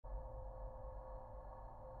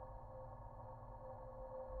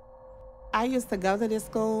I used to go to this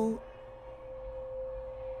school.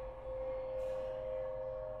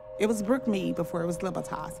 It was Brookmead before it was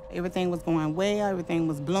Libertas. Everything was going well, everything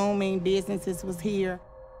was blooming, businesses was here.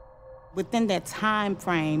 Within that time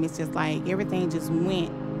frame, it's just like everything just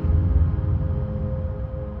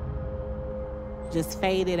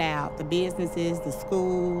faded out. The businesses, the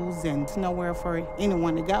schools, and there's nowhere for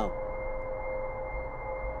anyone to go.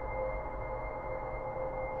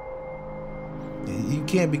 You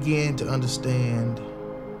can't begin to understand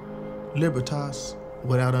Libertas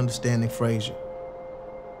without understanding Frayser.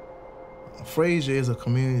 Frayser is a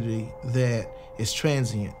community that is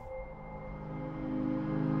transient.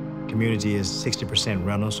 Community is 60%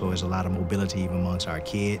 rental, so there's a lot of mobility even amongst our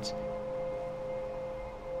kids.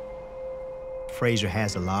 Frayser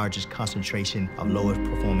has the largest concentration of lowest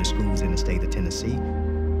performing schools in the state of Tennessee.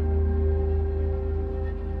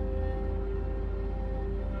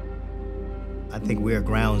 I think we're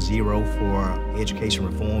ground zero for education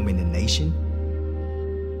reform in the nation.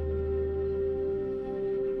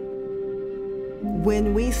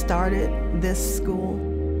 When we started this school,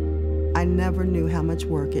 I never knew how much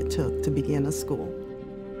work it took to begin a school.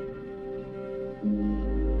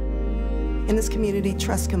 In this community,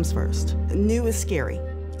 trust comes first. New is scary.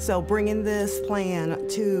 So bringing this plan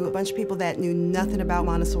to a bunch of people that knew nothing about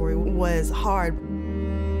Montessori was hard.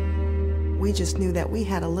 We just knew that we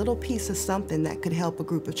had a little piece of something that could help a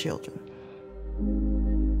group of children.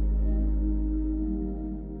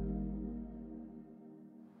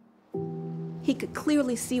 He could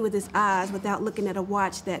clearly see with his eyes, without looking at a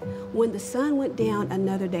watch, that when the sun went down,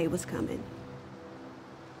 another day was coming.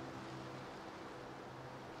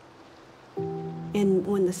 And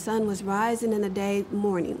when the sun was rising in the day,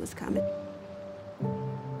 morning was coming.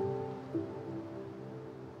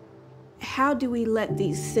 How do we let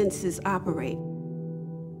these senses operate?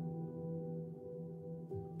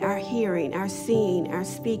 Our hearing, our seeing, our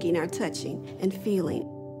speaking, our touching, and feeling.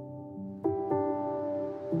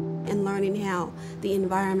 And learning how the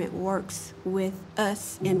environment works with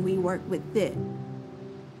us and we work with it.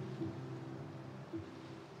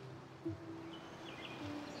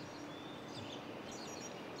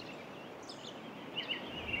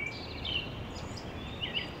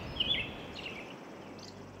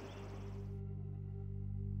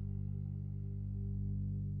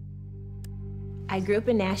 I grew up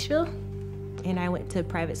in Nashville, and I went to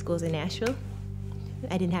private schools in Nashville.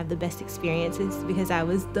 I didn't have the best experiences because I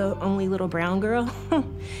was the only little brown girl.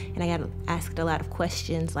 And I got asked a lot of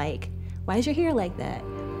questions like, why is your hair like that?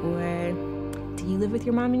 Or, do you live with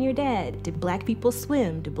your mom and your dad? Did black people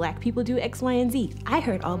swim? Do black people do X, Y, and Z? I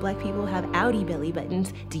heard all black people have outie belly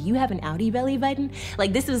buttons. Do you have an outie belly button?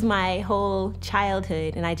 Like, this was my whole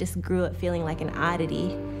childhood, and I just grew up feeling like an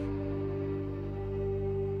oddity.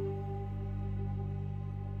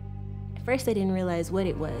 At first, I didn't realize what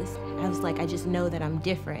it was. I was like, I just know that I'm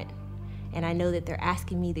different. And I know that they're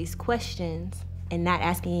asking me these questions and not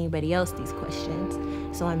asking anybody else these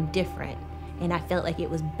questions. So I'm different. And I felt like it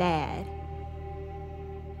was bad.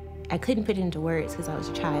 I couldn't put it into words because I was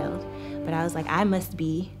a child, but I was like, I must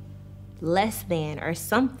be less than or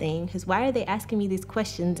something, because why are they asking me these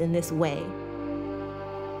questions in this way?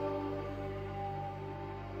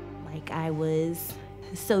 Like I was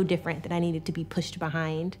so different that I needed to be pushed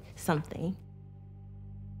behind something.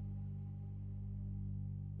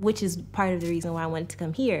 Which is part of the reason why I wanted to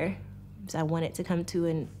come here, because I wanted to come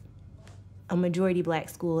to a majority black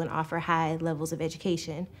school and offer high levels of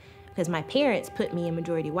education. Because my parents put me in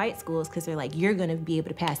majority white schools because they're like, you're gonna be able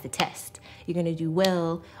to pass the test. You're gonna do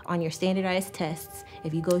well on your standardized tests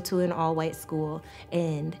if you go to an all white school,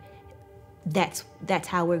 and that's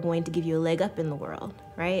how we're going to give you a leg up in the world,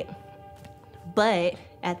 right? But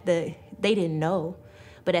they didn't know,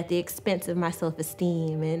 but at the expense of my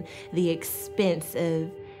self-esteem and the expense of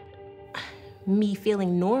me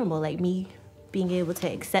feeling normal, like me being able to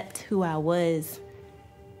accept who I was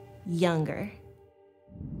younger.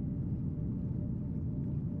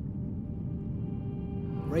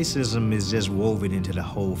 Racism is just woven into the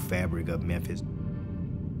whole fabric of Memphis.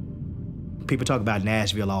 People talk about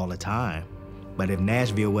Nashville all the time, but if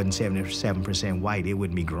Nashville wasn't 77% white, it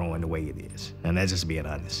wouldn't be growing the way it is. And that's just being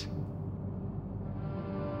honest.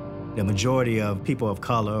 The majority of people of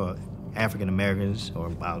color, or African Americans, or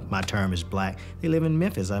my term is black, they live in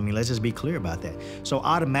Memphis. I mean, let's just be clear about that. So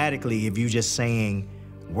automatically, if you're just saying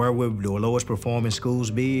where would the lowest performing schools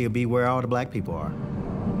be, it'd be where all the black people are.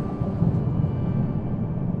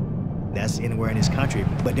 That's anywhere in this country,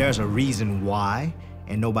 but there's a reason why,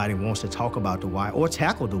 and nobody wants to talk about the why or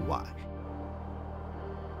tackle the why.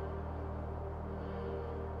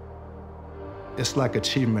 It's like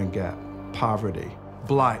achievement gap, poverty.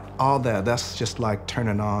 blight, all that, that's just like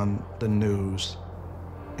turning on the news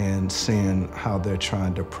and seeing how they're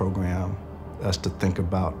trying to program us to think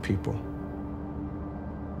about people.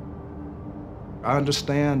 I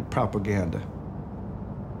understand propaganda.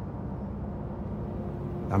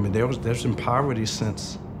 I mean, there's been poverty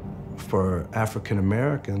for African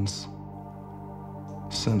Americans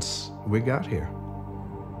since we got here.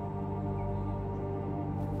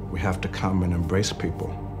 We have to come and embrace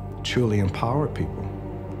people, truly empower people.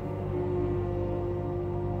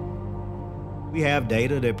 We have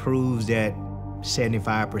data that proves that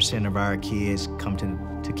 75% of our kids come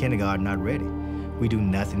to kindergarten not ready. We do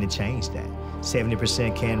nothing to change that.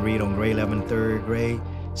 70% can't read on grade 11 and 3rd grade.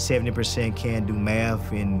 70% can't do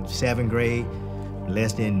math in 7th grade.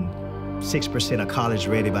 Less than 6% are college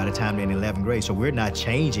ready by the time they're in 11th grade. So we're not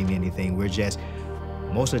changing anything. We're just,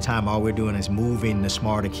 most of the time, all we're doing is moving the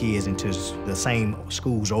smarter kids into the same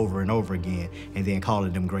schools over and over again and then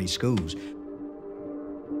calling them great schools.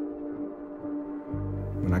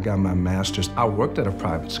 When I got my master's, I worked at a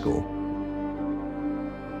private school.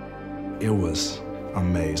 It was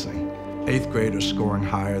amazing. 8th graders scoring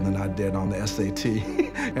higher than I did on the SAT.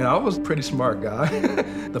 And I was a pretty smart guy.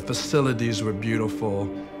 The facilities were beautiful,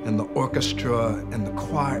 and the orchestra and the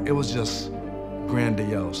choir, it was just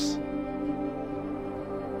grandiose.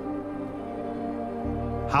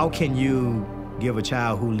 How can you give a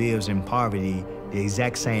child who lives in poverty the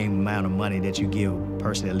exact same amount of money that you give a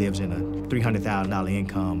person that lives in a $300,000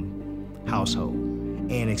 income household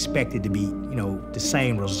and expect it to be, the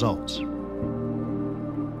same results?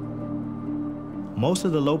 Most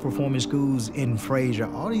of the low-performing schools in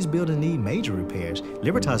Frayser, all these buildings need major repairs.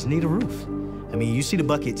 Libertas need a roof. I mean, you see the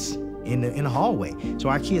buckets in the hallway. So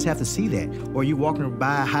our kids have to see that. Or you walking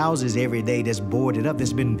by houses every day that's boarded up,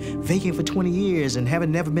 that's been vacant for 20 years and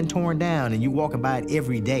never been torn down, and you walking by it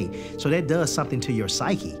every day. So that does something to your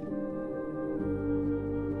psyche.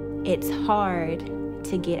 It's hard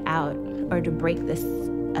to get out or to break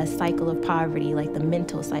a cycle of poverty, like the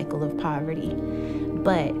mental cycle of poverty.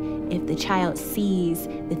 But if the child sees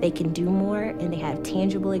that they can do more and they have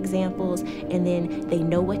tangible examples, and then they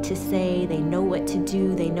know what to say, they know what to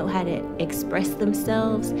do, they know how to express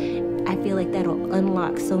themselves, I feel like that'll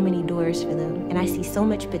unlock so many doors for them. And I see so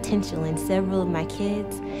much potential in several of my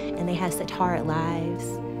kids, and they have such hard lives.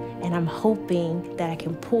 And I'm hoping that I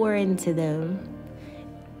can pour into them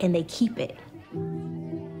and they keep it.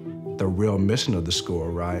 The real mission of the school,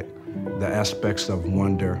 right? The aspects of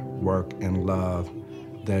wonder, work, and love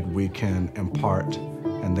that we can impart,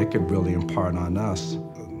 and they could really impart on us.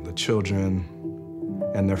 The children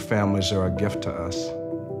and their families are a gift to us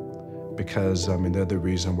because, they're the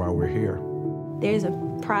reason why we're here. There's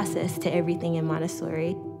a process to everything in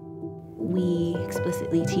Montessori. We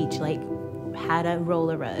explicitly teach, how to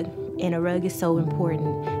roll a rug. And a rug is so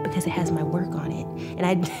important because it has my work on it. And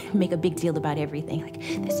I make a big deal about everything,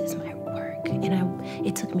 this is my work. And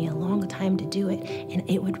it took me a long time to do it, and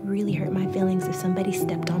it would really hurt my feelings if somebody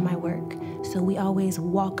stepped on my work. So we always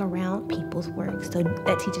walk around people's work. So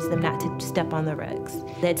that teaches them not to step on the rugs.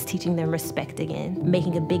 That's teaching them respect again,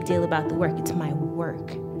 making a big deal about the work. It's my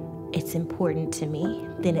work. It's important to me.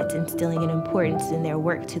 Then it's instilling an importance in their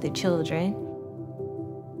work to the children.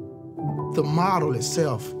 The model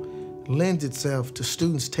itself lends itself to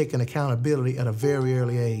students taking accountability at a very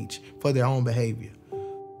early age for their own behavior.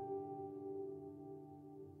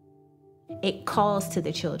 It calls to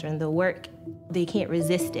the children. The work, they can't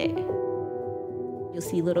resist it. You'll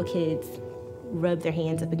see little kids rub their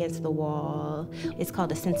hands up against the wall. It's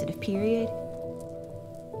called a sensitive period.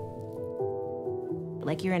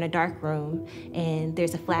 Like you're in a dark room and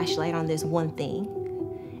there's a flashlight on this one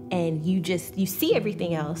thing, and you see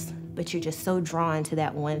everything else, but you're just so drawn to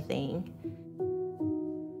that one thing.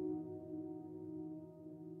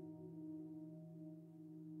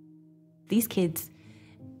 These kids,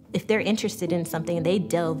 if they're interested in something, they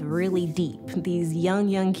delve really deep. These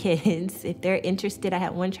young kids, if they're interested, I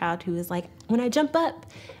had one child who was like, when I jump up,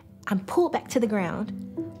 I'm pulled back to the ground.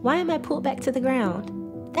 Why am I pulled back to the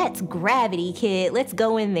ground? That's gravity, kid. Let's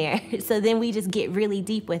go in there. So then we just get really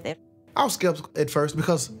deep with it. I was skeptical at first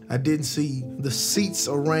because I didn't see the seats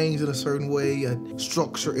arranged in a certain way, a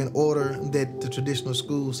structure and order that the traditional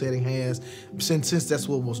school setting has. Since that's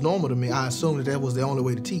what was normal to me, I assumed that was the only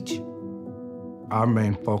way to teach. Our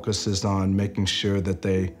main focus is on making sure that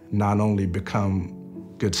they not only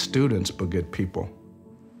become good students, but good people.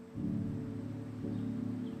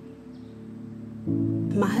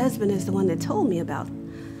 My husband is the one that told me about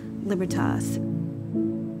Libertas.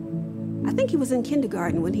 I think he was in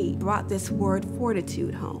kindergarten when he brought this word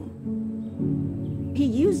fortitude home. He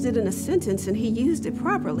used it in a sentence, and he used it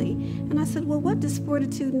properly. And I said, well, what does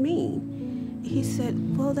fortitude mean? He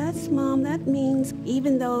said, well, Mom, that means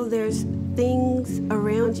even though there's things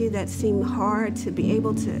around you that seem hard to be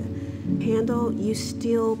able to handle, you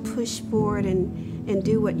still push forward and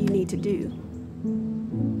do what you need to do.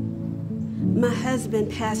 My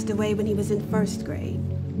husband passed away when he was in 1st grade.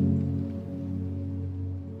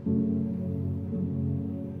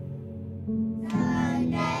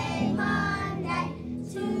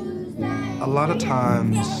 A lot of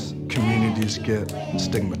times, communities get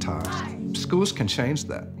stigmatized. Schools can change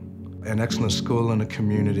that. An excellent school in a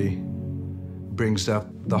community brings up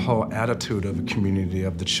the whole attitude of a community,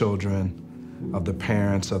 of the children, of the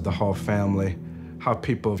parents, of the whole family, how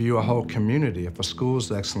people view a whole community. If a school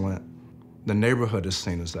is excellent, the neighborhood is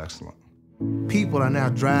seen as excellent. People are now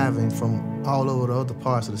driving from all over the other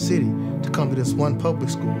parts of the city to come to this one public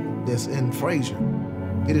school that's in Frayser.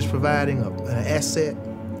 It is providing an asset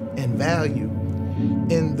and value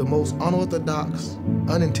in the most unorthodox,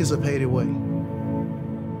 unanticipated way.